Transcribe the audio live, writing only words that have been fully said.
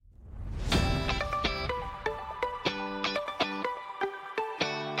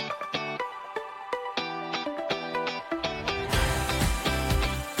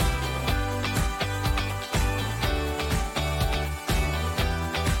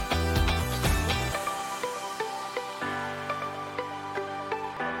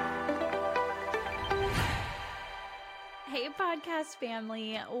podcast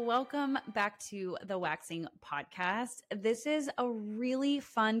family. Welcome back to the Waxing Podcast. This is a really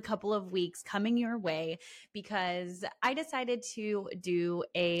fun couple of weeks coming your way because I decided to do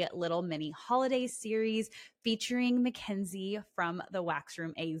a little mini holiday series featuring Mackenzie from the Wax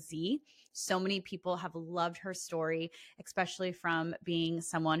Room AZ. So many people have loved her story, especially from being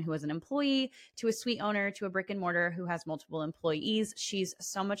someone who was an employee to a suite owner to a brick and mortar who has multiple employees. She's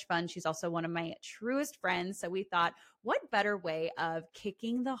so much fun. She's also one of my truest friends. So we thought, what better way of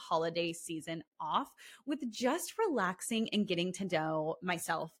kicking the holiday season off with just relaxing and getting to know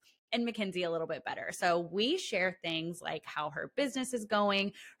myself and Mackenzie a little bit better. So we share things like how her business is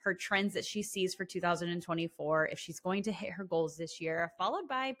going, her trends that she sees for 2024, if she's going to hit her goals this year, followed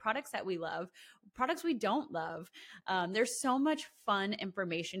by products that we love, products we don't love. There's so much fun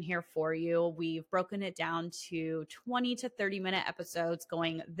information here for you. We've broken it down to 20 to 30-minute episodes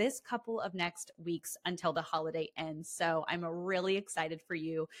going this couple of next weeks until the holiday ends. So I'm really excited for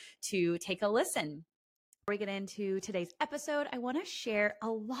you to take a listen. Before we get into today's episode, I want to share a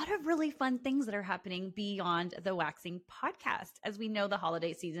lot of really fun things that are happening beyond the Waxing Podcast. As we know, the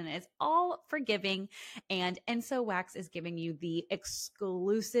holiday season is all forgiving, and Enso Wax is giving you the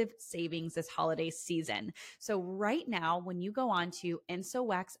exclusive savings this holiday season. So right now, when you go on to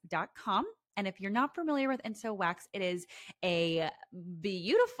ensowax.com, and if you're not familiar with Enso Wax, it is a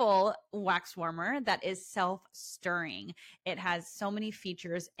beautiful wax warmer that is self-stirring. It has so many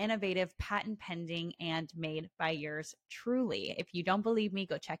features, innovative, patent pending, and made by yours truly. If you don't believe me,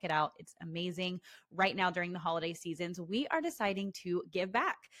 go check it out. It's amazing. Right now during the holiday seasons, we are deciding to give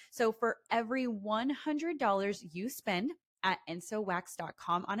back. So for every $100 you spend at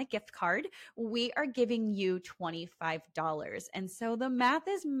ensowax.com on a gift card, we are giving you $25. And so the math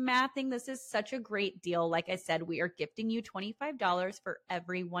is mathing. This is such a great deal. Like I said, we are gifting you $25 for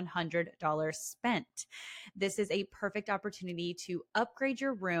every $100 spent. This is a perfect opportunity to upgrade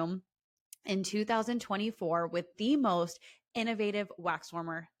your room in 2024 with the most innovative wax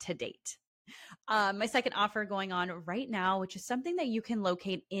warmer to date. My second offer going on right now, which is something that you can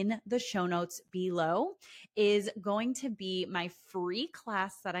locate in the show notes below, is going to be my free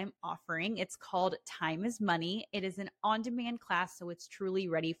class that I'm offering. It's called Time is Money. It is an on-demand class, so it's truly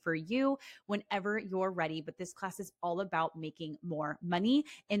ready for you whenever you're ready. But this class is all about making more money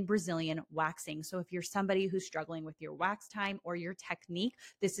in Brazilian waxing. So if you're somebody who's struggling with your wax time or your technique,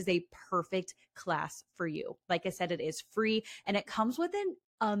 this is a perfect class for you. Like I said, it is free, and it comes with an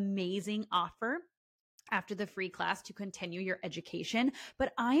amazing offer after the free class to continue your education,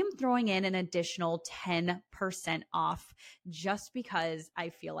 but I am throwing in an additional 10% off just because I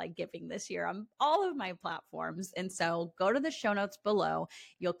feel like giving this year on all of my platforms. And so go to the show notes below.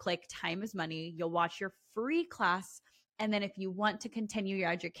 You'll click Time is Money. You'll watch your free class. And then if you want to continue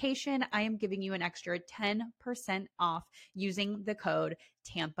your education, I am giving you an extra 10% off using the code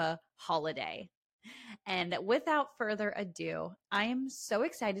Tampa Holiday. And without further ado, I am so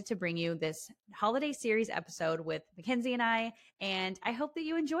excited to bring you this holiday series episode with Mackenzie and I hope that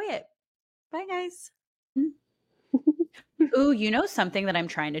you enjoy it. Bye, guys. Ooh, you know something that I'm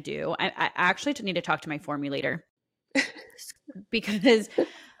trying to do? I actually need to talk to my formulator because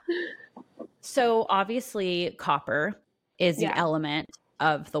so obviously copper is the element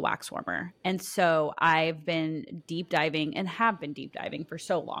of the wax warmer. And so I've been deep diving and have been deep diving for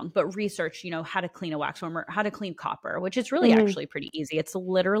so long, but research, how to clean a wax warmer, how to clean copper, which is really actually pretty easy. It's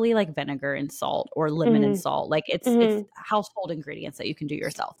literally like vinegar and salt or lemon and salt. Like it's household ingredients that you can do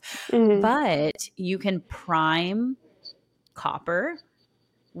yourself. But you can prime copper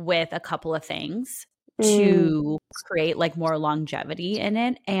with a couple of things to create like more longevity in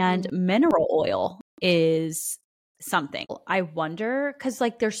it. And mineral oil is something. I wonder, because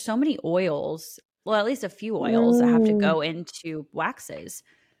like there's so many oils, well, at least a few oils that have to go into waxes.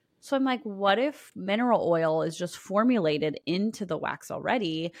 So I'm like, what if mineral oil is just formulated into the wax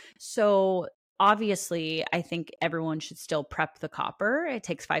already? So obviously, I think everyone should still prep the copper. It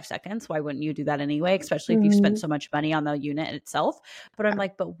takes 5 seconds. Why wouldn't you do that anyway? Especially if you've spent so much money on the unit itself. But I'm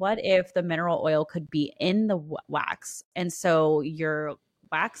like, but what if the mineral oil could be in the wax? And so your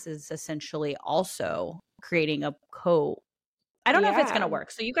wax is essentially also creating a coat. I don't know if it's going to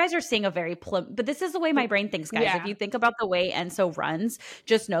work. So you guys are seeing a very but this is the way my brain thinks, guys. If you think about the way Enso runs,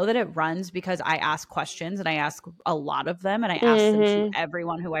 just know that it runs because I ask questions and I ask a lot of them and I ask them to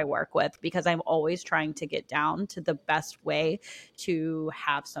everyone who I work with because I'm always trying to get down to the best way to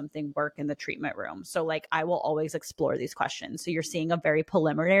have something work in the treatment room. So like I will always explore these questions. So you're seeing a very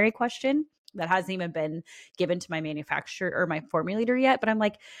preliminary question that hasn't even been given to my manufacturer or my formulator yet. But I'm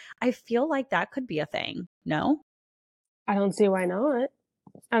like, I feel like that could be a thing. No? I don't see why not.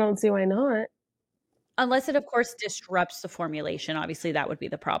 Unless it, of course, disrupts the formulation. Obviously, that would be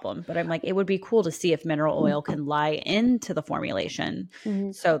the problem. But I'm like, it would be cool to see if mineral oil can lie into the formulation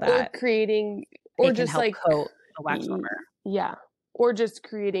so or that creating, or it can just help like, coat the wax warmer. yeah, or just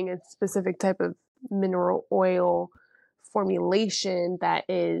creating a specific type of mineral oil formulation that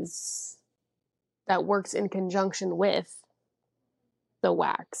works in conjunction with the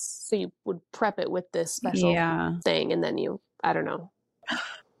wax. So you would prep it with this special thing, and then I don't know.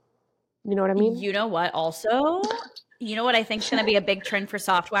 You know what I mean? You know what? Also, you know what I think is going to be a big trend for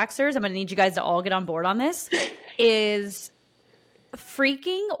soft waxers? I'm going to need you guys to all get on board on this. Is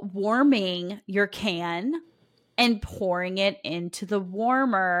freaking warming your can and pouring it into the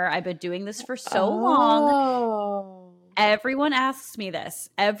warmer. I've been doing this for so long. Everyone asks me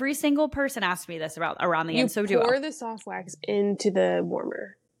this. Every single person asks me this around the Enso Duo. You pour the soft wax into the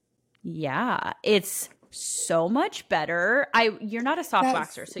warmer. Yeah, it's so much better. You're not a soft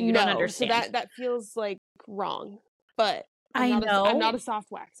waxer, so you don't understand. So that feels like wrong. But I'm not a soft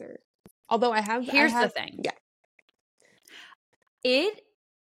waxer. Although Here's the thing. Yeah.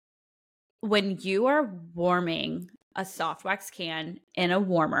 When you are warming a soft wax can in a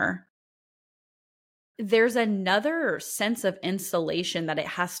warmer, there's another sense of insulation that it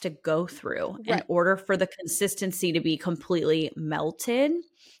has to go through in order for the consistency to be completely melted.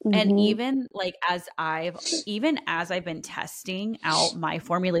 And even as I've been testing out my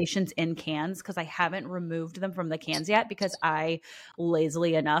formulations in cans, because I haven't removed them from the cans yet, because I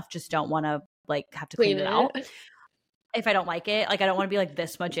lazily enough just don't want to have to clean it out. If I don't like it, I don't want to be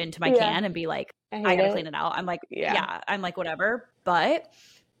this much into my can and be I gotta clean it out. I'm I'm whatever. But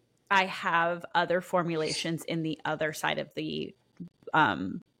I have other formulations in the other side of the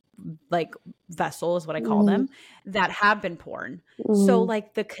vessel is what I call them, that have been poured. So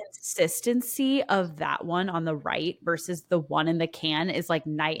the consistency of that one on the right versus the one in the can is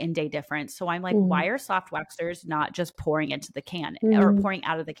night and day difference. So I'm why are soft waxers not just pouring into the can or pouring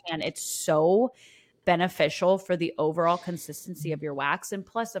out of the can? It's so beneficial for the overall consistency of your wax. And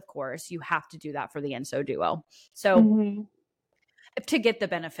plus, of course, you have to do that for the Enso Duo. So to get the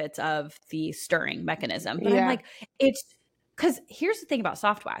benefits of the stirring mechanism. But I'm it's because here's the thing about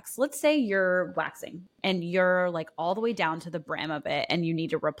soft wax. Let's say you're waxing and you're all the way down to the brim of it and you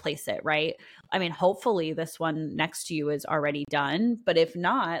need to replace it, right? I mean, hopefully this one next to you is already done. But if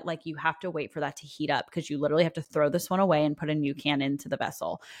not, you have to wait for that to heat up, because you literally have to throw this one away and put a new can into the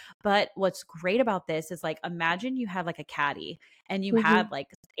vessel. But what's great about this is imagine you have a caddy and you have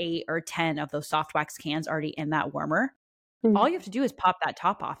 8 or 10 of those soft wax cans already in that warmer. All you have to do is pop that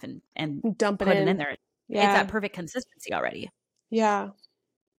top off and dump it in there. Yeah. It's that perfect consistency already. Yeah.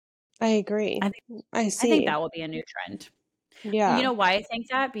 I agree. I see. I think that will be a new trend. Yeah. You know why I think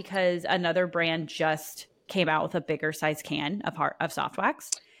that? Because another brand just came out with a bigger size can of soft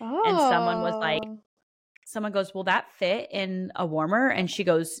wax. Oh. And someone goes, will that fit in a warmer? And she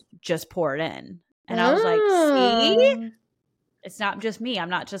goes, just pour it in. And I was see? It's not just me. I'm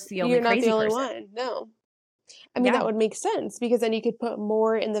not just the only crazy person. You're not the only one. No. I mean, that would make sense, because then you could put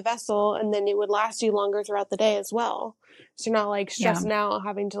more in the vessel and then it would last you longer throughout the day as well. So you're not stressing out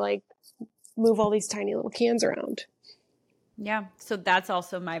having to move all these tiny little cans around. Yeah. So that's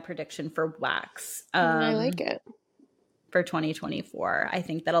also my prediction for wax. I like it. For 2024. I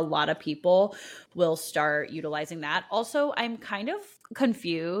think that a lot of people will start utilizing that. Also, I'm kind of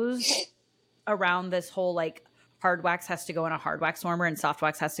confused around this whole hard wax has to go in a hard wax warmer and soft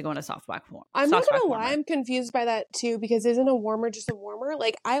wax has to go in a soft wax warmer. I'm not gonna lie, I'm confused by that too, because isn't a warmer just a warmer?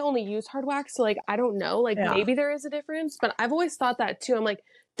 I only use hard wax, so I don't know. Maybe there is a difference, but I've always thought that too. I'm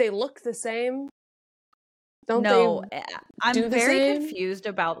they look the same. I'm very confused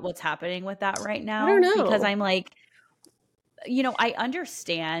about what's happening with that right now. I don't know. Because I'm I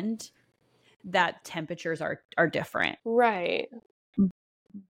understand that temperatures are different. Right.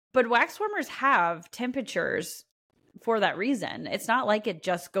 But wax warmers have temperatures for that reason. It's not it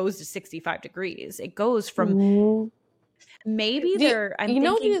just goes to 65 degrees. It goes from maybe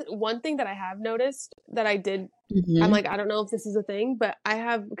one thing that I have noticed that I did, I'm I don't know if this is a thing, but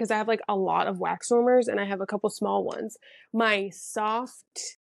because I have a lot of wax warmers and I have a couple small ones. My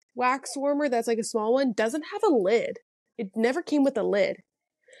soft wax warmer, that's a small one, doesn't have a lid. It never came with a lid.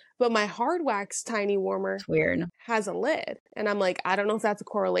 But my hard wax tiny warmer has a lid. And I'm I don't know if that's a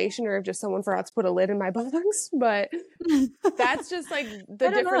correlation or if just someone forgot to put a lid in my box, but that's just the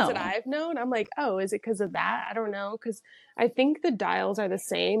difference that I've known. I'm oh, is it because of that? I don't know. Because I think the dials are the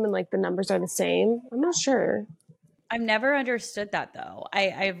same and the numbers are the same. I'm not sure. I've never understood that though.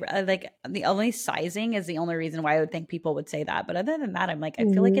 I the only sizing is the only reason why I would think people would say that. But other than that, I'm I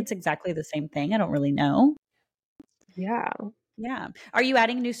feel it's exactly the same thing. I don't really know. Yeah. Yeah. Are you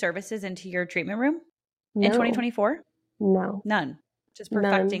adding new services into your treatment room? in 2024? No. None. Just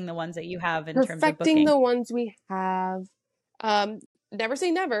perfecting the ones that you have in terms of booking. Perfecting the ones we have. Never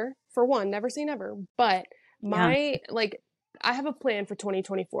say never, for one, never say never. But I have a plan for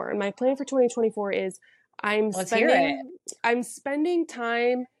 2024. And my plan for 2024 is I'm spending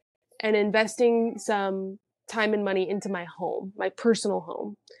time and investing some time and money into my home, my personal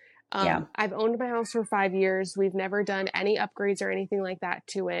home. I've owned my house for 5 years. We've never done any upgrades or anything like that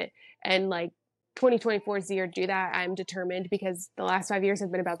to it. And like 2024 is the year to do that. I'm determined because the last 5 years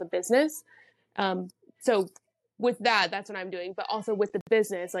have been about the business. So with that's what I'm doing. But also with the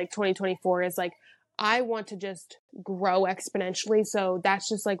business, like 2024 is like, I want to just grow exponentially. So that's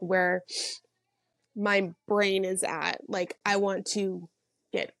just like where my brain is at. Like I want to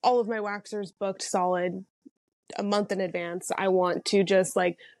get all of my waxers booked solid a month in advance. I want to just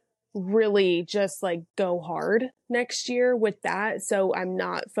like really just like go hard next year with that. So I'm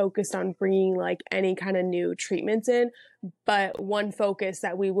not focused on bringing like any kind of new treatments in, but one focus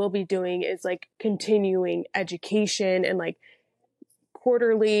that we will be doing is like continuing education and like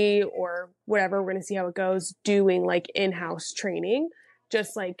quarterly or whatever, we're going to see how it goes, doing like in-house training,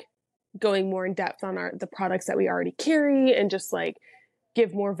 just like going more in depth on the products that we already carry and just like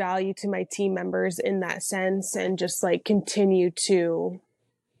give more value to my team members in that sense and just like continue to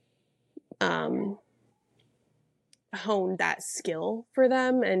hone that skill for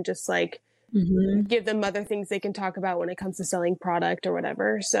them and just like give them other things they can talk about when it comes to selling product or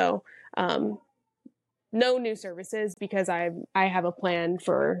whatever. So no new services because I have a plan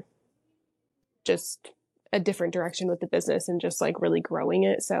for just a different direction with the business and just like really growing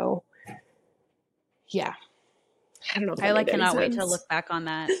it. So yeah. I don't know. I cannot wait to look back on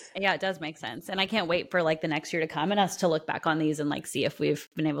that. Yeah, it does make sense. And I can't wait for like the next year to come and us to look back on these and like see if we've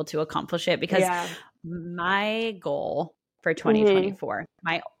been able to accomplish it because my goal for 2024,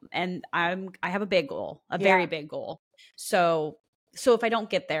 I have a big goal, a very big goal. So if I don't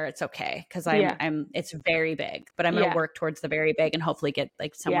get there, it's okay. Cause it's very big, but I'm going to work towards the very big and hopefully get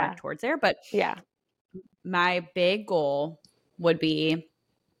like somewhere towards there. But my big goal would be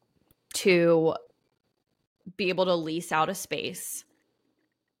to be able to lease out a space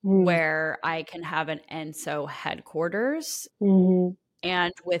where I can have an Enso headquarters.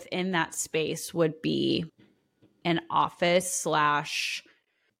 And within that space would be an office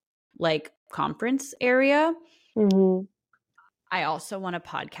 / like conference area. I also want a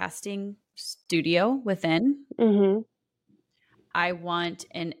podcasting studio within. I want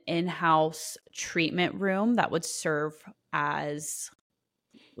an in-house treatment room that would serve as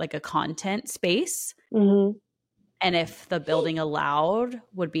like a content space. And if the building allowed,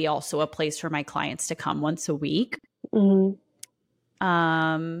 would be also a place for my clients to come once a week. And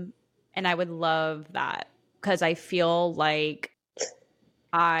I would love that because I feel like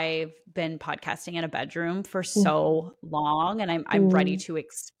I've been podcasting in a bedroom for so long and I'm ready to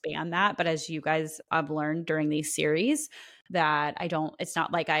expand that. But as you guys have learned during these series that it's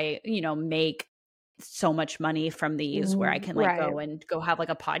not like I, make so much money from these where I can like go have like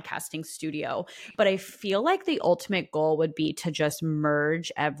a podcasting studio. But I feel like the ultimate goal would be to just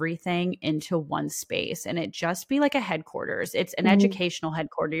merge everything into one space and it just be like a headquarters. It's an educational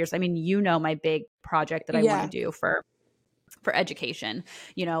headquarters. I mean, my big project that I want to do for education,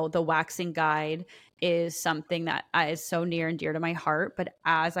 the waxing guide is something that is so near and dear to my heart. But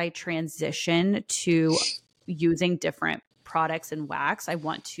as I transition to using different products and wax, I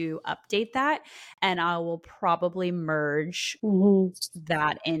want to update that and I will probably merge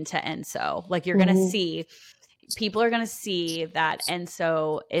that into Enso. Like you're going to see, people are going to see that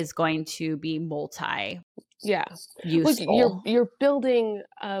Enso is going to be useful. Look, you're building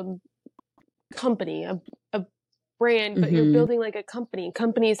a company, a brand, but you're building like a company.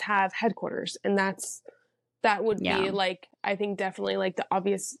 Companies have headquarters and that would be like, I think definitely like the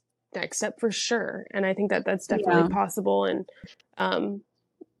obvious next step for sure. And I think that's definitely possible. And,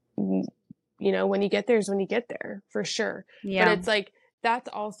 when you get there is when you get there for sure. Yeah. But it's like, that's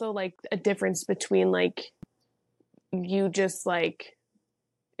also like a difference between like, you just like,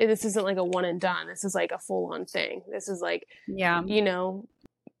 this isn't like a one and done. This is like a full on thing. This is like, you're going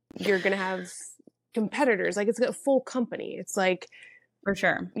to have competitors. Like it's a full company. It's like, for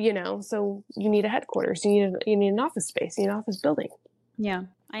sure. So you need a headquarters. You need an office space. You need an office building. Yeah.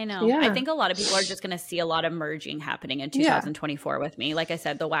 I know. Yeah. I think a lot of people are just going to see a lot of merging happening in 2024 with me. Like I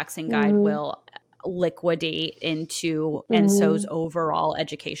said, the waxing guide will liquidate into Enso's overall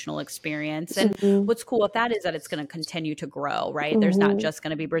educational experience. And what's cool with that is that it's going to continue to grow, right? There's not just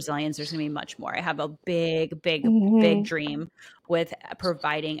going to be Brazilians. There's going to be much more. I have a big dream with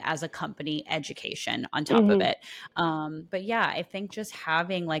providing as a company education on top of it. But yeah, I think just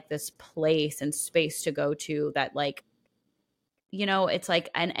having like this place and space to go to that, like, you know, it's like,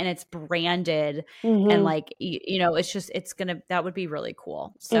 and it's branded and like, you know, it's just, that would be really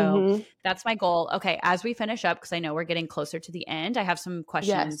cool. So that's my goal. Okay. As we finish up, cause I know we're getting closer to the end, I have some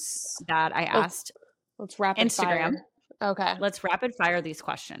questions that I asked. Let's rapid Instagram. fire. Okay. Let's rapid fire these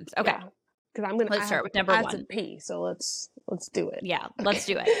questions. Okay. Yeah. Cause let's start with number one. So let's do it. Yeah. Let's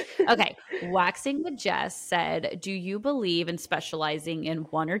do it. Okay. Waxing with Jess said, do you believe in specializing in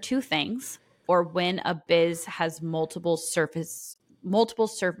one or two things? Or when a biz has multiple services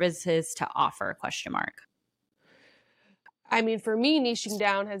to offer? ? I mean, for me, niching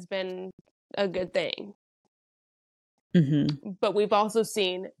down has been a good thing. But we've also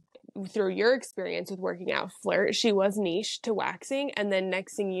seen through your experience with working out Flirt, she was niche to waxing. And then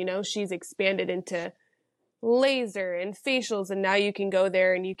next thing you know, she's expanded into laser and facials. And now you can go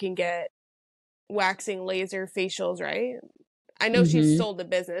there and you can get waxing, laser, facials, right? I know she's sold the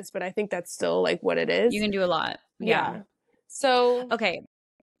business, but I think that's still like what it is. You can do a lot. Yeah. So. Okay.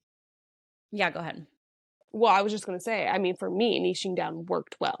 Yeah, go ahead. Well, I was just going to say, I mean, for me, niching down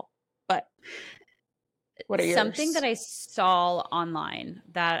worked well, but what are yours? Something that I saw online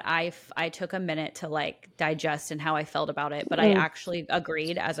that I took a minute to like digest and how I felt about it, but I actually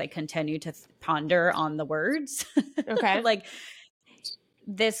agreed as I continued to ponder on the words. Okay. Like,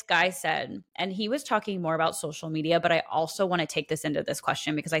 this guy said, and he was talking more about social media, but I also want to take this into this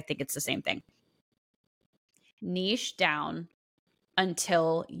question because I think it's the same thing. Niche down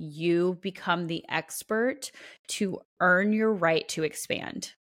until you become the expert to earn your right to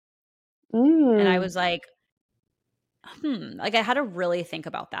expand. And I was like, like I had to really think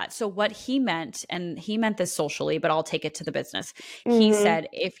about that. So what he meant, and he meant this socially, but I'll take it to the business. He said,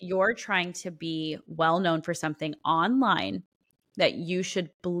 if you're trying to be well known for something online, that you should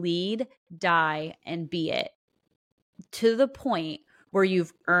bleed, die, and be it to the point where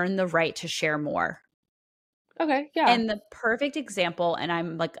you've earned the right to share more. Okay, yeah. And the perfect example, and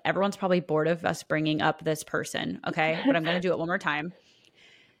I'm like, everyone's probably bored of us bringing up this person, okay? But I'm going to do it one more time.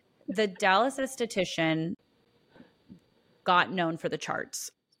 The Dallas esthetician got known for the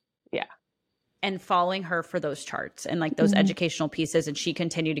charts. Yeah. And following her for those charts and like those educational pieces. And she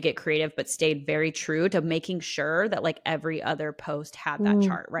continued to get creative, but stayed very true to making sure that like every other post had that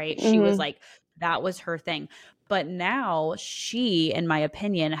chart, right? She was like, that was her thing. But now she, in my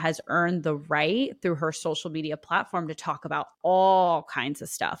opinion, has earned the right through her social media platform to talk about all kinds of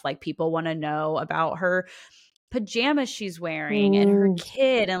stuff. Like people want to know about her pajamas she's wearing and her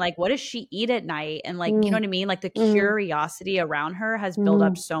kid and like what does she eat at night and like you know what I mean, like the curiosity around her has built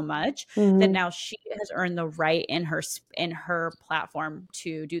up so much that now she has earned the right in her platform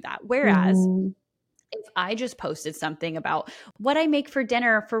to do that. Whereas if I just posted something about what I make for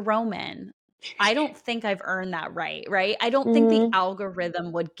dinner for Roman, I don't think I've earned that right? I don't think the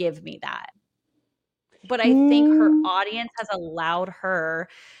algorithm would give me that. But I think her audience has allowed her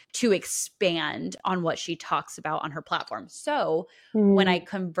to expand on what she talks about on her platform. So when I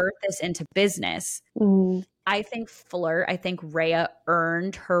convert this into business, I think Rhea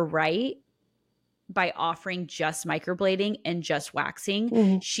earned her right by offering just microblading and just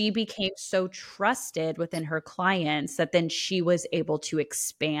waxing. She became so trusted within her clients that then she was able to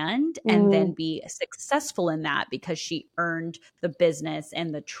expand and then be successful in that because she earned the business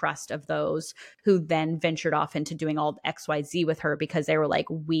and the trust of those who then ventured off into doing all XYZ with her because they were like,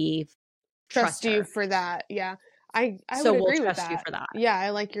 we trust you her. for that. Yeah. I so would we'll agree with trust that. you for that. Yeah. I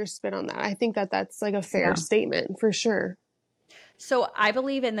like your spin on that. I think that that's like a fair statement for sure. So I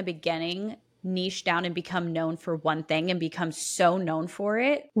believe in the beginning, niche down and become known for one thing and become so known for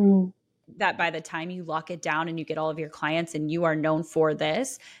it that by the time you lock it down and you get all of your clients and you are known for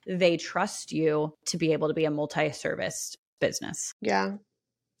this, they trust you to be able to be a multi-service business. Yeah.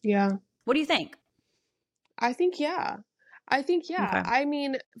 Yeah. What do you think? I think, yeah. Okay. I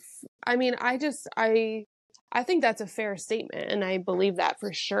mean, I think that's a fair statement and I believe that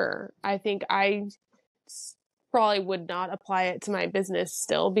for sure. I think I probably would not apply it to my business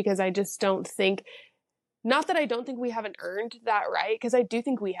still because I just don't think, not that I don't think we haven't earned that right, because I do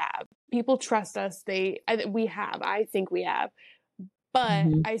think we have. People trust us. I think we have, but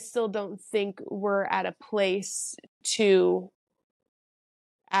I still don't think we're at a place to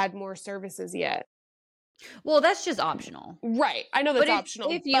add more services yet. Well, that's just optional. Right. I know that's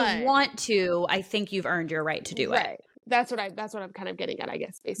optional. If you want to, I think you've earned your right to do it. That's what I'm kind of getting at, I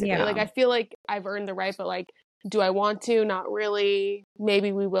guess, basically. Yeah. Like, I feel like I've earned the right, but like, do I want to? Not really.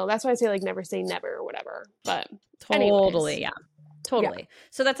 Maybe we will. That's why I say like never say never or whatever. But Totally. anyways. Yeah. Totally. Yeah.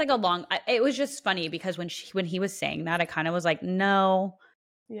 So that's like it was just funny because when he was saying that, I kind of was like, no.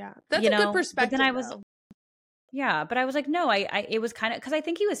 Yeah. That's a good perspective. But then I was, yeah, but I was like, no, it was kind of, because I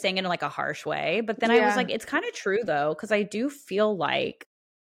think he was saying it in like a harsh way, but then I was like, it's kind of true though, because I do feel like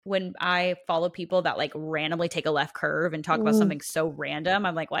when I follow people that like randomly take a left curve and talk about something so random,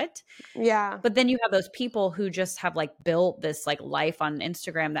 I'm like, what? Yeah. But then you have those people who just have like built this like life on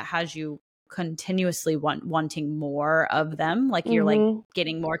Instagram that has you continuously wanting more of them. Like you're like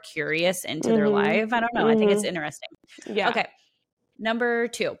getting more curious into their life. I don't know. I think it's interesting. Yeah. Okay. Number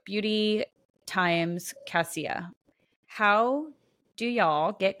 2, Beauty Times Cassia. How do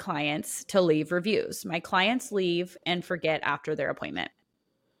y'all get clients to leave reviews? My clients leave and forget after their appointment.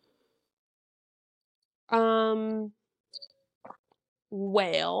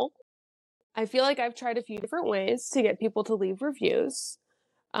 Well, I feel like I've tried a few different ways to get people to leave reviews.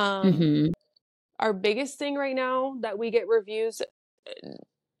 Our biggest thing right now that we get reviews,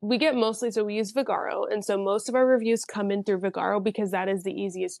 we get mostly, so we use Vagaro. And so most of our reviews come in through Vagaro because that is the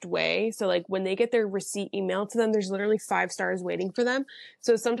easiest way. So like when they get their receipt emailed to them, there's literally 5 stars waiting for them.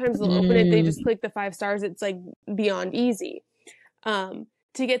 So sometimes they'll open it, they just click the 5 stars. It's like beyond easy.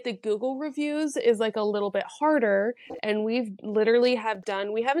 To get the Google reviews is like a little bit harder. And we haven't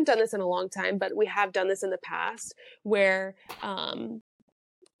done this in a long time, but we have done this in the past where,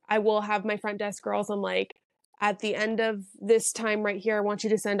 I will have my front desk girls. I'm like, at the end of this time right here, I want you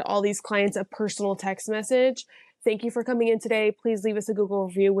to send all these clients a personal text message. Thank you for coming in today. Please leave us a Google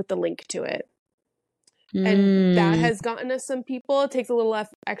review with the link to it. And that has gotten us some people. It takes a little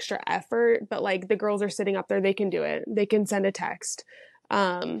extra effort, but like the girls are sitting up there, they can do it. They can send a text.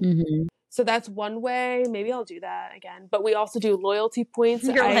 So that's one way. Maybe I'll do that again. But we also do loyalty points.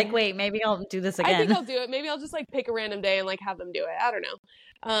 You're like, wait, maybe I'll do this again. I think I'll do it. Maybe I'll just like pick a random day and like have them do it. I don't know.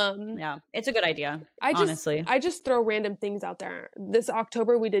 Yeah, it's a good idea. Honestly, I just throw random things out there. This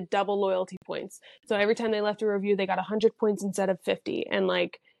October we did double loyalty points. So every time they left a review, they got 100 points instead of 50. And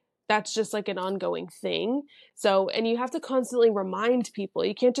like, that's just like an ongoing thing. So, and you have to constantly remind people.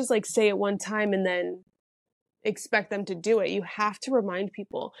 You can't just like say it one time and then expect them to do it. You have to remind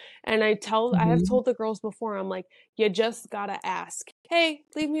people. And I have told the girls before, I'm like, you just gotta ask, hey,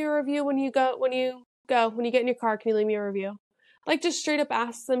 leave me a review when you get in your car, can you leave me a review? Like just straight up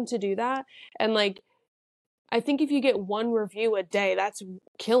ask them to do that. And like, I think if you get 1 review a day, that's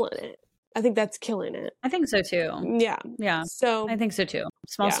killing it. I think that's killing it. I think so too. Yeah. Yeah. So I think so too.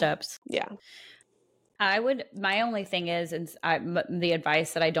 Small steps. Yeah. My only thing is, the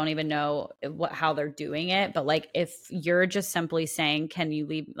advice that I don't even know how they're doing it, but like if you're just simply saying, can you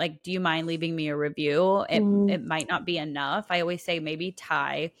leave, like, do you mind leaving me a review? It might not be enough. I always say maybe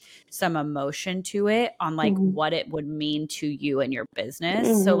tie some emotion to it on like what it would mean to you and your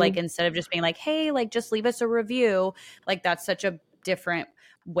business. So like, instead of just being like, hey, like just leave us a review, like that's such a different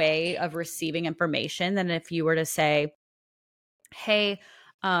way of receiving information than if you were to say, hey,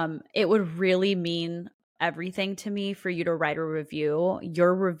 it would really mean everything to me for you to write a review.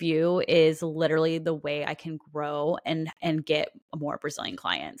 Your review is literally the way I can grow and get more Brazilian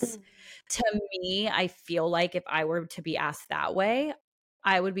clients. To me, I feel like if I were to be asked that way,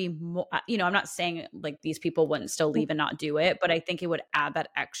 I would be more, I'm not saying like these people wouldn't still leave and not do it, but I think it would add that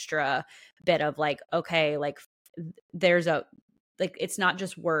extra bit of like, okay, like there's like, it's not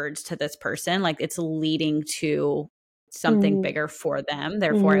just words to this person, like it's leading to something bigger for them.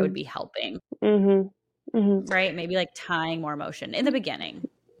 Therefore, I would be helping. Right? Maybe like tying more emotion in the beginning.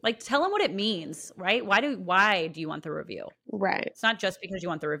 Like tell them what it means, right? Why do you want the review? Right. It's not just because you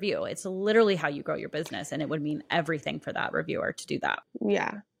want the review. It's literally how you grow your business, and it would mean everything for that reviewer to do that.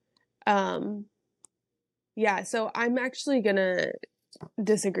 Yeah. Yeah, so I'm actually going to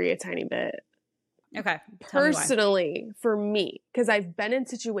disagree a tiny bit. Okay. Personally, for me, because I've been in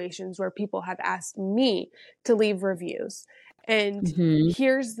situations where people have asked me to leave reviews. And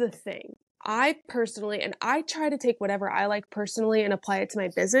here's the thing. I personally, and I try to take whatever I like personally and apply it to my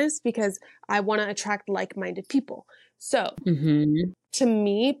business because I want to attract like-minded people. So to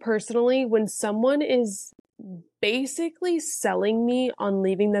me personally, when someone is basically selling me on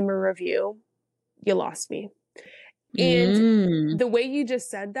leaving them a review, you lost me. And the way you just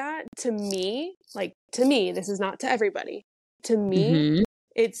said that, to me, this is not to everybody. To me,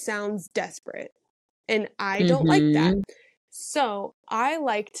 it sounds desperate. And I don't like that. So I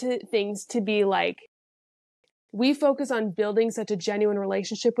like things to be like, we focus on building such a genuine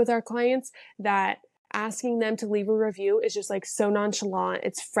relationship with our clients that asking them to leave a review is just like so nonchalant.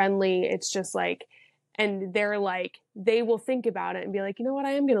 It's friendly. It's just like, And they're like, they will think about it and be like, you know what,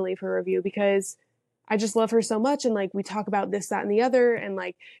 I am going to leave her a review because I just love her so much. And like, we talk about this, that, and the other. And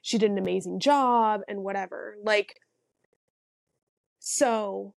like, she did an amazing job and whatever. Like,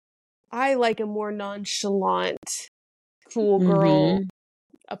 so I like a more nonchalant, cool girl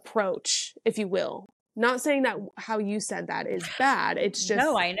approach, if you will. Not saying that how you said that is bad. It's just.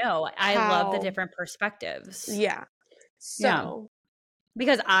 No, I know. I love the different perspectives. Yeah. So.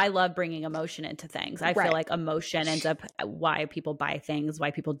 Because I love bringing emotion into things. I feel like emotion ends up why people buy things,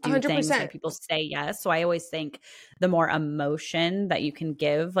 why people do 100%. Things, why people say yes. So I always think the more emotion that you can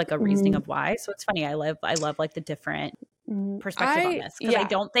give, like a reasoning of why. So it's funny. I love like the different perspective on this because I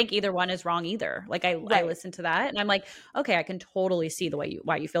don't think either one is wrong either. Like I listen to that and I'm like, okay, I can totally see the way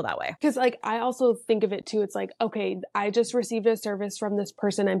why you feel that way. Because like I also think of it too. It's like, okay, I just received a service from this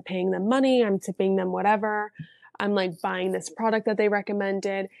person. I'm paying them money. I'm tipping them whatever. I'm like buying this product that they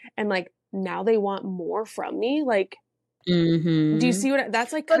recommended and like now they want more from me. Like, do you see what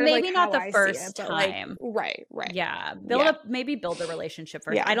that's like? But maybe like not the first time. Like, right. Yeah. Maybe build a relationship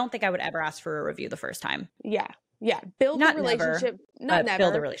first. Yeah. I don't think I would ever ask for a review the first time. Yeah. Yeah. Build a relationship. Not never.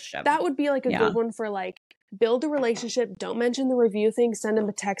 Build a relationship. That would be like a good one for like, build a relationship. Don't mention the review thing. Send them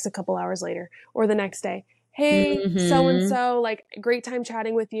a text a couple hours later or the next day. Hey, so-and-so, like, great time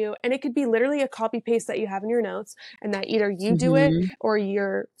chatting with you. And it could be literally a copy paste that you have in your notes and that either you do it or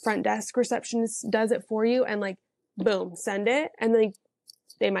your front desk receptionist does it for you and like, boom, send it. And then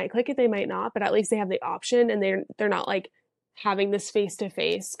they might click it, they might not, but at least they have the option and they're not like having this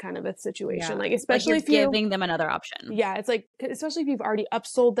face-to-face kind of a situation. Like, especially like you're giving them another option. Yeah. It's like, especially if you've already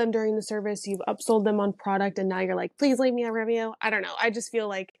upsold them during the service, you've upsold them on product and now you're like, please leave me a review. I don't know. I just feel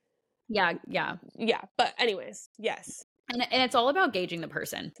like, Yeah. But anyways, yes. And it's all about gauging the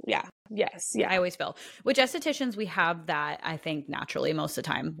person. Yeah. Yes. Yeah. I always feel with estheticians, we have that, I think, naturally most of the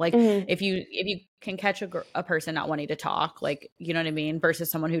time. Like if you can catch a person not wanting to talk, like, you know what I mean? Versus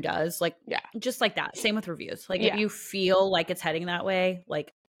someone who does, like, just like that. Same with reviews. Like if you feel like it's heading that way,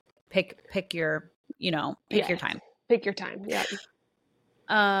 like pick your time. Pick your time. Yeah.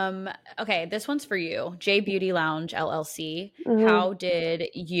 Okay, this one's for you. J Beauty Lounge LLC. How did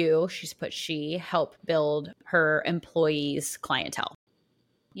she help build her employees' clientele?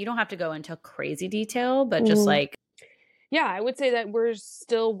 You don't have to go into crazy detail, but just like. Yeah, I would say that we're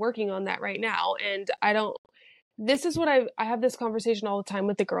still working on that right now. And this is what I have this conversation all the time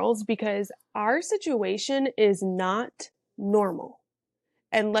with the girls because our situation is not normal.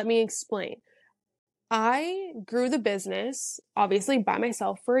 And let me explain. I grew the business, obviously by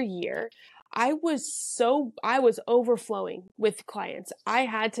myself for a year. I was overflowing with clients. I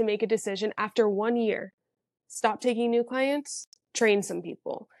had to make a decision after 1 year. Stop taking new clients, train some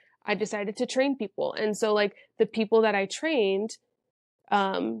people. I decided to train people. And so like the people that I trained,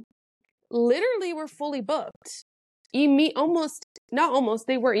 literally were fully booked. They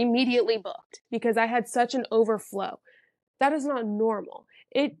were immediately booked because I had such an overflow. That is not normal.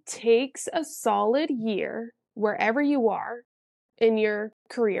 It takes a solid year wherever you are in your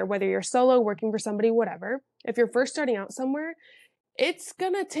career, whether you're solo, working for somebody, whatever. If you're first starting out somewhere, it's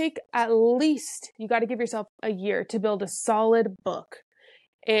going to take at least, you got to give yourself a year to build a solid book.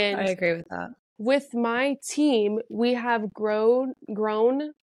 And I agree with that. With my team, we have grown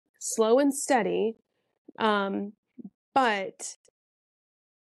slow and steady. But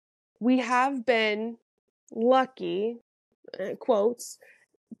we have been lucky, quotes,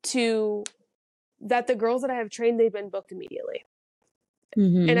 that the girls that I have trained, they've been booked immediately.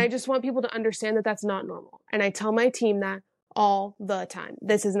 And I just want people to understand that that's not normal. And I tell my team that all the time.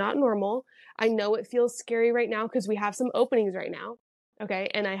 This is not normal. I know it feels scary right now because we have some openings right now. Okay.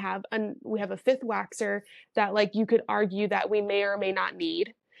 And we have a fifth waxer that like you could argue that we may or may not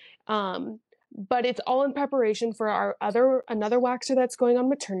need. But it's all in preparation for another waxer that's going on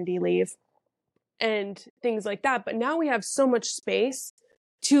maternity leave and things like that. But now we have so much space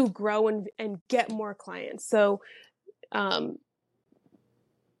to grow and get more clients. So,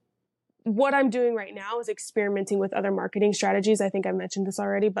 what I'm doing right now is experimenting with other marketing strategies. I think I mentioned this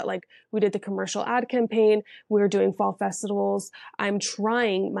already, but like we did the commercial ad campaign. We're doing fall festivals. I'm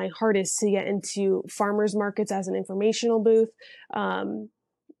trying my hardest to get into farmers markets as an informational booth.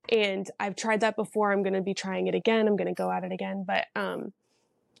 And I've tried that before. I'm going to be trying it again. I'm going to go at it again. But,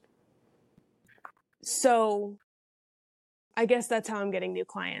 so I guess that's how I'm getting new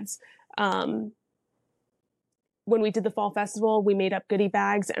clients. When we did the fall festival, we made up goodie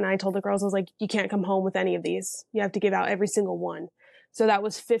bags and I told the girls, I was like, you can't come home with any of these. You have to give out every single one. So that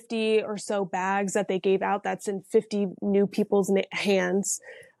was 50 or so bags that they gave out. That's in 50 new people's hands.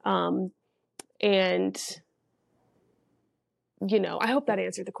 And, you know, I hope that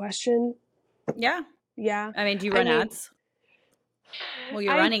answered the question. Yeah. Yeah. I mean, do you run ads? Well,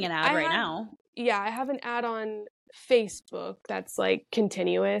 you're running an ad right now. Yeah, I have an ad on Facebook that's like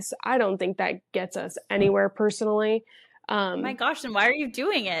continuous. I don't think that gets us anywhere personally. My gosh, then why are you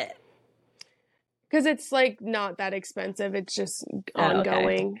doing it? Because it's like not that expensive. It's just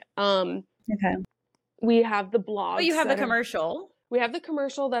ongoing. Okay. We have the blog. But you have the commercial. We have the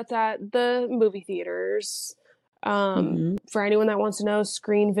commercial that's at the movie theaters. For anyone that wants to know,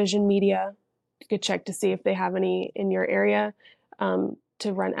 Screen Vision Media, you could check to see if they have any in your area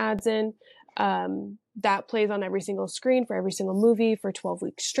to run ads in. That plays on every single screen for every single movie for 12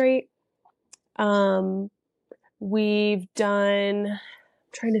 weeks straight. We've done, I'm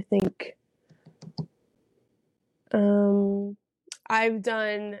trying to think.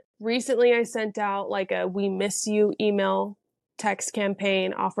 Recently I sent out like a "We Miss You" email text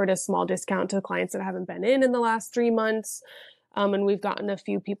campaign, offered a small discount to clients that haven't been in the last 3 months. And we've gotten a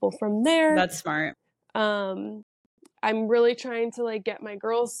few people from there. That's smart. I'm really trying to like get my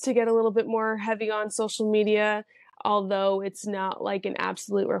girls to get a little bit more heavy on social media, although it's not like an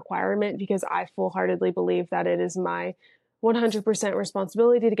absolute requirement, because I full-heartedly believe that it is my 100%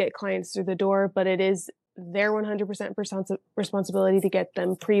 responsibility to get clients through the door, but it is their 100% responsibility to get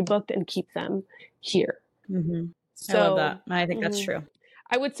them pre-booked and keep them here. So, I love that. I think that's true.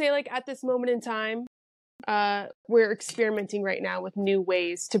 I would say like at this moment in time, we're experimenting right now with new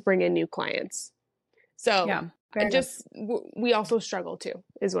ways to bring in new clients. So yeah, we also struggle too,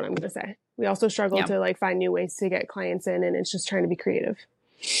 is what I'm going to say. We also struggle to like find new ways to get clients in, and it's just trying to be creative.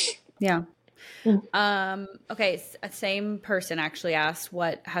 Yeah. Okay. Same person actually asked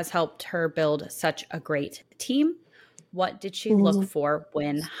what has helped her build such a great team. What did she look for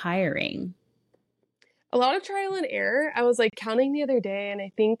when hiring? A lot of trial and error. I was like counting the other day, and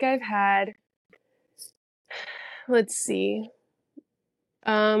I think I've had, let's see.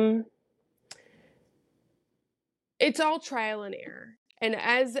 It's all trial and error. And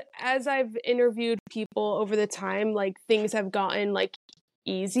as I've interviewed people over the time, like things have gotten like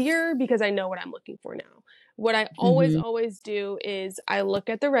easier because I know what I'm looking for now. What I always do is I look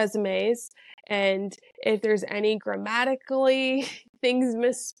at the resumes, and if there's any grammatically things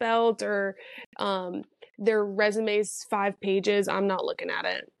misspelled or their resume's 5 pages, I'm not looking at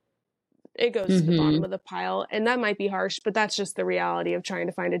it. It goes to the bottom of the pile. And that might be harsh, but that's just the reality of trying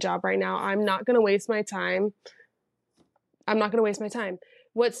to find a job right now. I'm not going to waste my time.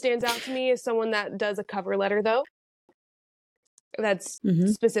 What stands out to me is someone that does a cover letter, though. That's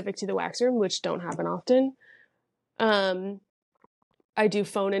specific to the wax room, which don't happen often. I do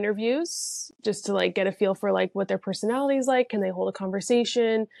phone interviews just to like get a feel for like what their personality is like. Can they hold a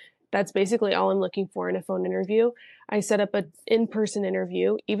conversation? That's basically all I'm looking for in a phone interview. I set up an in-person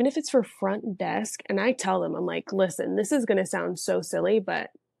interview, even if it's for front desk, and I tell them, I'm like, listen, this is going to sound so silly,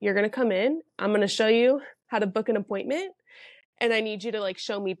 but you're going to come in. I'm going to show you how to book an appointment, and I need you to like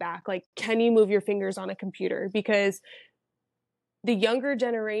show me back. Like, can you move your fingers on a computer? Because the younger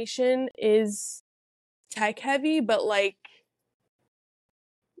generation is tech heavy, but like,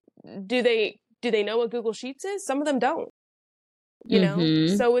 do they know what Google Sheets is? Some of them don't, you know?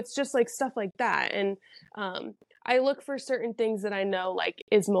 So it's just like stuff like that. And I look for certain things that I know like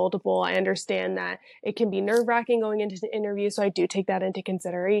is moldable. I understand that it can be nerve-wracking going into the interview, so I do take that into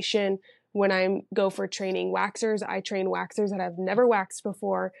consideration. When I go for training waxers, I train waxers that I've never waxed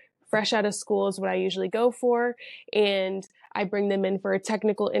before. Fresh out of school is what I usually go for. And I bring them in for a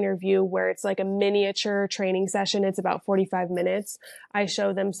technical interview where it's like a miniature training session. It's about 45 minutes. I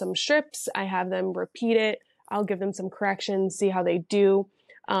show them some strips. I have them repeat it. I'll give them some corrections, see how they do,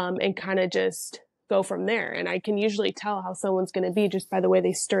 and kind of just go from there. And I can usually tell how someone's going to be just by the way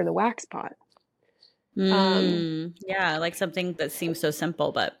they stir the wax pot. Yeah, like something that seems so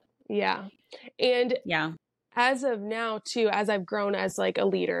simple, but yeah. And as of now too, as I've grown as like a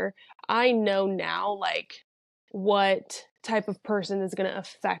leader, I know now like what type of person is going to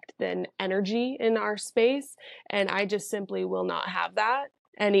affect the energy in our space. And I just simply will not have that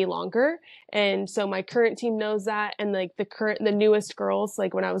any longer. And so my current team knows that. And like the newest girls,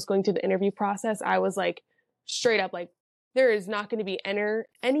 like when I was going through the interview process, I was like straight up like, there is not going to be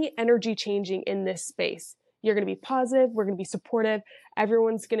any energy changing in this space. You're going to be positive. We're going to be supportive.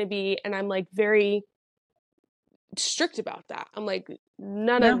 Everyone's going to be, and I'm like very strict about that. I'm like,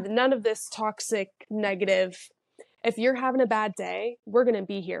 none of this toxic, negative. If you're having a bad day, we're going to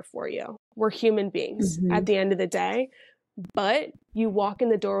be here for you. We're human beings at the end of the day, but you walk in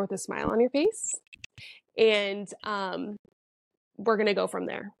the door with a smile on your face, and we're going to go from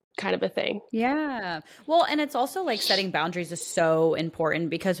there, kind of a thing. Yeah. Well, and it's also like setting boundaries is so important,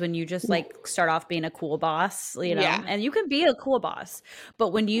 because when you just like start off being a cool boss, you know, Yeah. and you can be a cool boss, but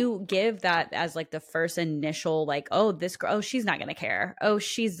when you give that as like the first initial, like, oh, this girl, oh, she's not going to care. Oh,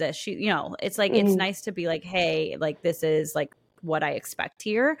 she's this, she, you know, it's like, it's nice to be like, hey, like, this is like what I expect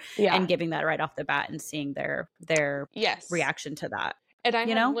here, and giving that right off the bat and seeing their reaction to that. And I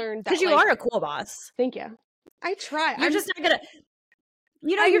have learned that, because you are a cool boss. Thank you. I try. You're just not going to,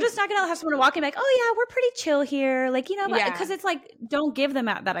 you know, you're just not going to have someone walk in like, oh yeah, we're pretty chill here. Like, you know, because it's like, don't give them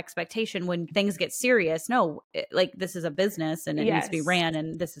that expectation when things get serious. No, like, this is a business and it needs to be ran,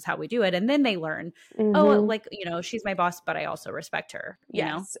 and this is how we do it. And then they learn, oh, like, you know, she's my boss, but I also respect her, you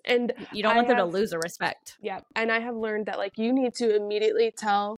know? And you don't want them to lose a respect. Yeah. And I have learned that, like, you need to immediately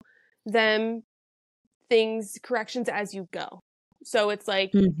tell them corrections as you go. So it's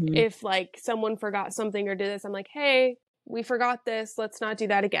like, if like someone forgot something or did this, I'm like, hey, we forgot this, let's not do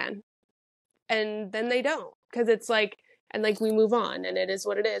that again. And then they don't, because it's like, and like we move on and it is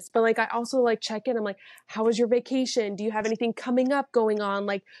what it is. But like, I also like check in. I'm like, how was your vacation? Do you have anything coming up going on?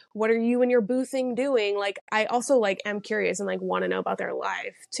 Like, what are you and your boothing doing? Like, I also like am curious and like want to know about their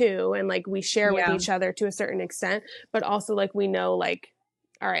life too. And like we share with each other to a certain extent, but also like we know like,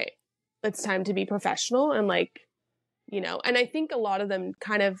 all right, it's time to be professional and like, you know, and I think a lot of them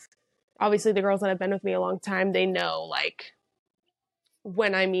kind of, obviously the girls that have been with me a long time, they know like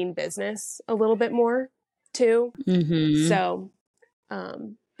when I mean business a little bit more too. So, but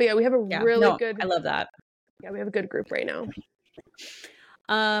yeah, we have a really good, I love that. Yeah, we have a good group right now.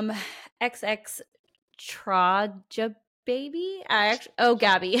 XX Traja baby.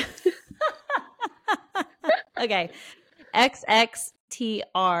 Gabby. Okay.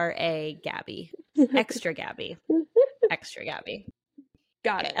 XXTRA Gabby. Extra Gabby. Extra Gabby.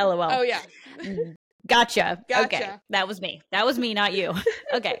 Got it. LOL. Oh yeah. Gotcha. Okay. That was me, not you.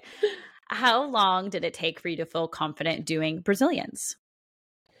 Okay. How long did it take for you to feel confident doing Brazilians?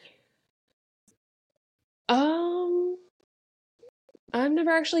 I've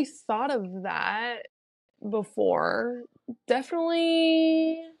never actually thought of that before.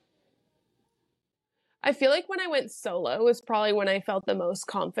 Definitely, I feel like when I went solo was probably when I felt the most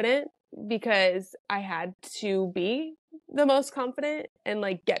confident, because I had to be the most confident and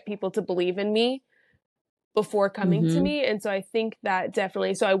like get people to believe in me before coming to me. And so I think that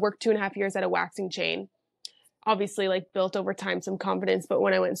definitely, so I worked 2.5 years at a waxing chain, obviously like built over time some confidence. But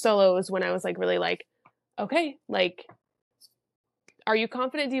when I went solo was when I was like really like, okay, like, are you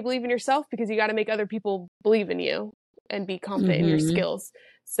confident? Do you believe in yourself? Because you got to make other people believe in you and be confident in your skills.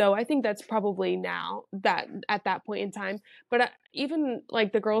 So I think that's probably now that at that point in time. But even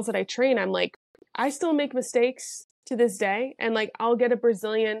like the girls that I train, I'm like, I still make mistakes to this day. And like, I'll get a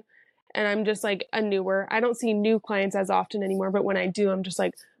Brazilian and I'm just like a newer. I don't see new clients as often anymore. But when I do, I'm just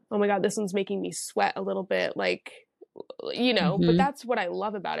like, oh my God, this one's making me sweat a little bit. Like, you know, but that's what I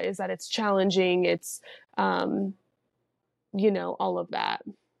love about it, is that it's challenging. It's, you know, all of that.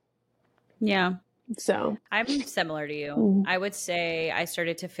 Yeah. So I'm similar to you. I would say I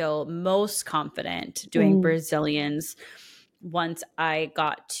started to feel most confident doing Brazilians once I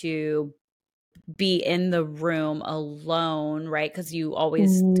got to be in the room alone, right? Because you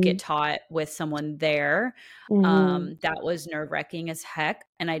always get taught with someone there. That was nerve-wracking as heck.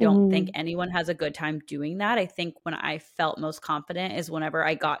 And I don't think anyone has a good time doing that. I think when I felt most confident is whenever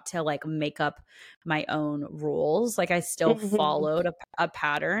I got to like make up my own rules. Like I still followed a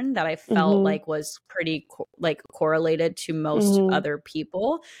pattern that I felt like was pretty like correlated to most other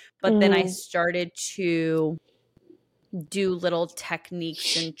people. But then I started to do little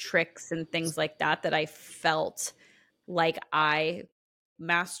techniques and tricks and things like that I felt like I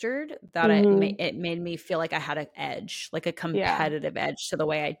mastered, that it made me feel like I had an edge, like a competitive edge to the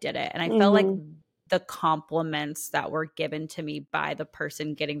way I did it. And I felt like the compliments that were given to me by the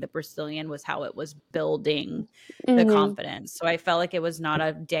person getting the Brazilian was how it was building the confidence. So I felt like it was not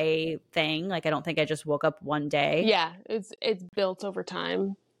a day thing. Like, I don't think I just woke up one day. Yeah. It's built over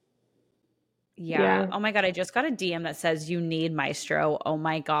time. Yeah. Oh my God. I just got a DM that says you need Maestro. Oh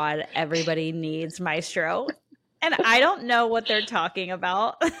my God. Everybody needs Maestro. And I don't know what they're talking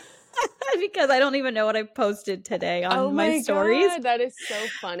about because I don't even know what I posted today on my stories. God, that is so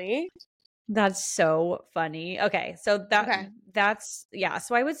funny. That's so funny. Okay. So that's, yeah.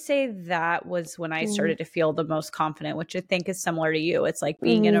 So I would say that was when I started to feel the most confident, which I think is similar to you. It's like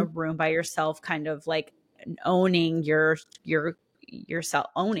being in a room by yourself, kind of like owning yourself,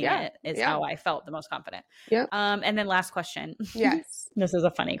 owning it is how I felt the most confident. Yeah. And then last question. Yes. This is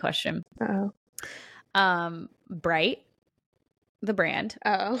a funny question. Bright, the brand,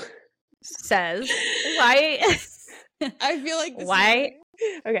 says, why I feel like this Why?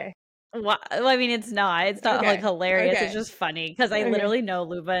 Okay. Well, I mean, it's not Okay. like hilarious. Okay. It's just funny because I Okay. literally know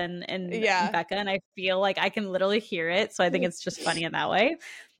Luba and Yeah. Becca, and I feel like I can literally hear it. So I think it's just funny in that way.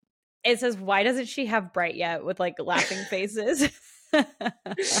 It says, why doesn't she have Bright yet with like laughing faces?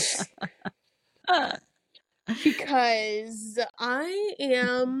 Because I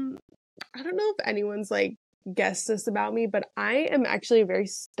don't know if anyone's like guessed this about me, but I am actually a very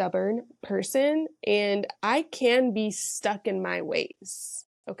stubborn person and I can be stuck in my ways.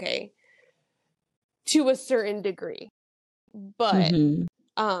 Okay. To a certain degree. But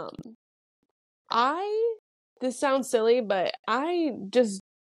this sounds silly, but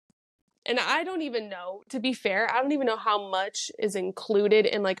and I don't even know, to be fair, I don't even know how much is included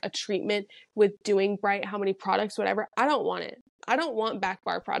in like a treatment with doing Bright, how many products, whatever. I don't want it. I don't want back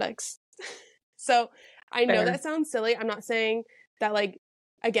bar products. So I know that sounds silly. I'm not saying that, like,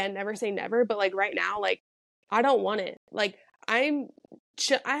 again, never say never, but like right now, like, I don't want it. Like, I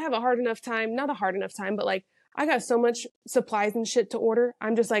have a hard enough time, not a hard enough time, but like, I got so much supplies and shit to order.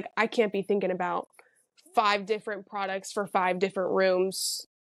 I'm just like, I can't be thinking about 5 different products for 5 different rooms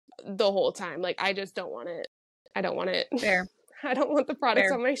the whole time. Like, I just don't want it. I don't want it. Fair. I don't want the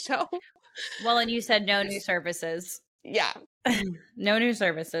products on my shelf. Well, and you said no new services. Yeah. No new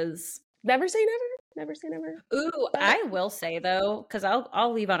services. Never say never. Never say never. Ooh, but I will say though, because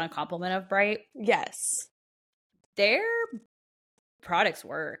I'll leave on a compliment of Bright. Yes. Their products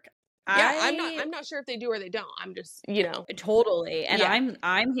work. Yeah, I'm not sure if they do or they don't. I'm just, totally. And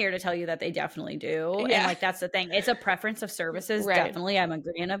I'm here to tell you that they definitely do. Yeah. And like that's the thing. It's a preference of services. Right. Definitely. I'm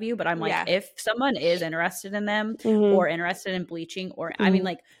agreeing of you, but I'm like, if someone is interested in them or interested in bleaching or I mean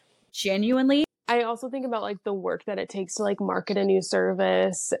like genuinely. I also think about like the work that it takes to like market a new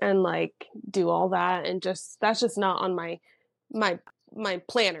service and like do all that and that's just not on my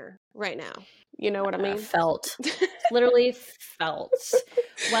planner right now. You know what I mean? Felt. Literally felt.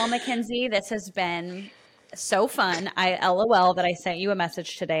 Well, Mackenzie, this has been so fun. I LOL that I sent you a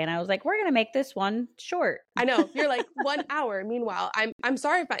message today and I was like, we're going to make this one short. I know. You're like 1 hour. Meanwhile, I'm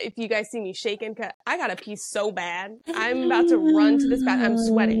sorry if you guys see me shaking because I got to pee so bad. I'm about to run to this bathroom. I'm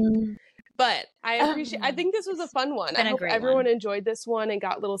sweating. But I appreciate I think this was a fun one. I hope everyone enjoyed this one and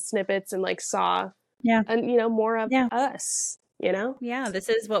got little snippets and like saw and more of us. Yeah, this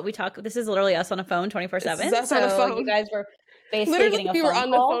is what we talk. This is literally us on a phone 24/7. Us on a phone. You guys were basically getting a phone call. We were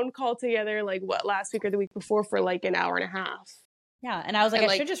on the phone call together like last week or the week before for like an hour and a half. Yeah, and I was like,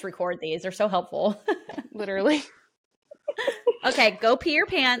 I should just record these. They're so helpful. Literally. Okay, go pee your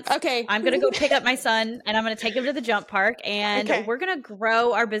pants. Okay. I'm going to go pick up my son and I'm going to take him to the jump park and we're going to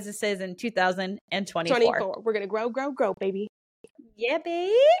grow our businesses in 2024. We're going to grow, baby. Yeah,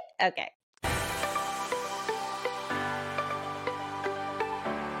 baby. Okay.